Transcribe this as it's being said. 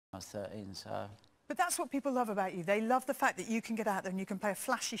I was 13, so... But that's what people love about you. They love the fact that you can get out there and you can play a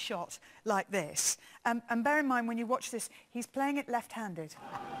flashy shot like this. And bear in mind, when you watch this, he's playing it left-handed.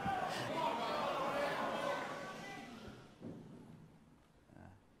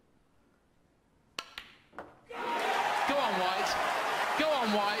 Go on, White. Go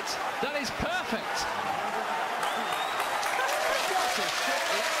on, White. That is perfect. What a shot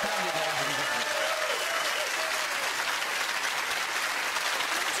left-handed there.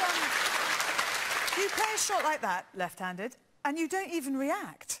 You play a shot like that, left-handed, and you don't even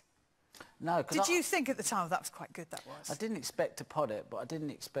react. No, because Did you think at the time, oh, that was quite good, that was? I didn't expect to pot it, but I didn't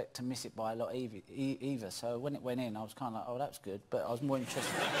expect to miss it by a lot either. So when it went in, I was kind of like, oh, that's good. But I was more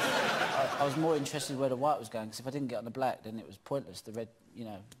interested. I was more interested where the white was going, because if I didn't get on the black, then it was pointless. The red, you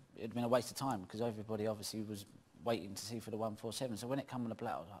know, it'd been a waste of time because everybody obviously was waiting to see for the 147. So when it came on the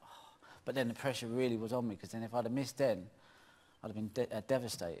black, I was like, oh. But then the pressure really was on me, because then if I'd have missed then, I'd have been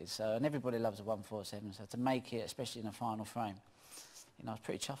devastated. So, and everybody loves a 147, so to make it, especially in a final frame, you know, I was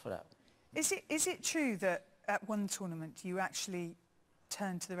pretty chuffed with that. Is it true that at one tournament you actually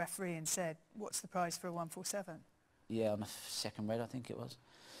turned to the referee and said, what's the prize for a 147? Yeah, on the second red, I think it was.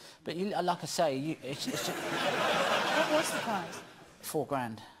 But you, like I say, it's just... What was the prize? £4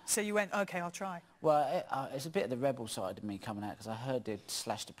 grand. So you went, OK, I'll try. Well, it's a bit of the rebel side of me coming out, because I heard they'd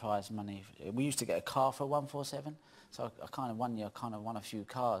slashed the prize money. We used to get a car for a 147, so I kind of one year won a few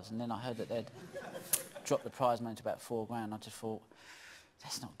cars, and then I heard that they'd dropped the prize money to about £4 grand. I just thought,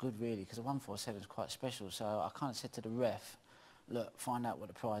 that's not good really, because a 147 is quite special. So I kind of said to the ref, look, find out what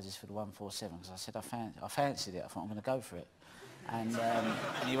the prize is for the 147, because I said I fancied it. I thought I'm going to go for it. And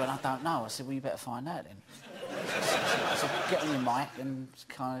he went, I don't know. I said, well, you better find out then. I said, get on your mic and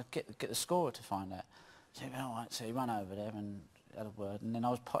kind of get the scorer to find out. So he went, all right. So he ran over there and had a word, and then I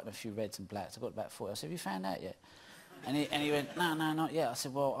was potting a few reds and blacks. I got about 40. I said, have you found out yet? And he went, no, not yet. I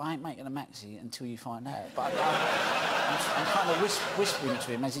said, well, I ain't making a maxi until you find out. But I'm kind of whispering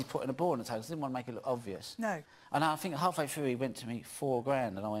to him as he's putting a ball on the table, because I didn't want to make it look obvious. No. And I think halfway through he went to me, £4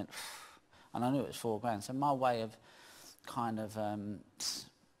 grand, and I went, and I knew it was £4 grand. So my way of kind of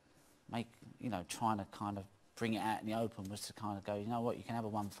trying to kind of bring it out in the open was to kind of go, you know what, you can have a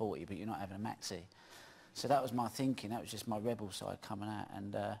 140, but you're not having a maxi. So that was my thinking. That was just my rebel side coming out,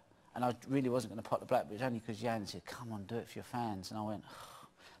 and I really wasn't going to pot the black, but it was only because Jan said, come on, do it for your fans. And I went, oh.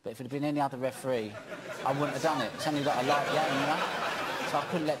 But if it had been any other referee, I wouldn't have done it. It's only that I like Jan, you know? So I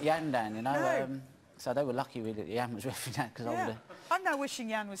couldn't let Jan down, you know? No. So they were lucky, really, that Jan was refereeing that, because I would have... I'm now wishing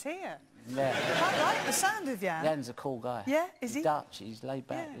Jan was here. Yeah. I like the sound of Jan. Jan's a cool guy. Yeah, is he? He's Dutch, he's laid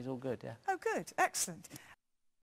back, Yeah. he's all good, yeah. Oh, good, excellent.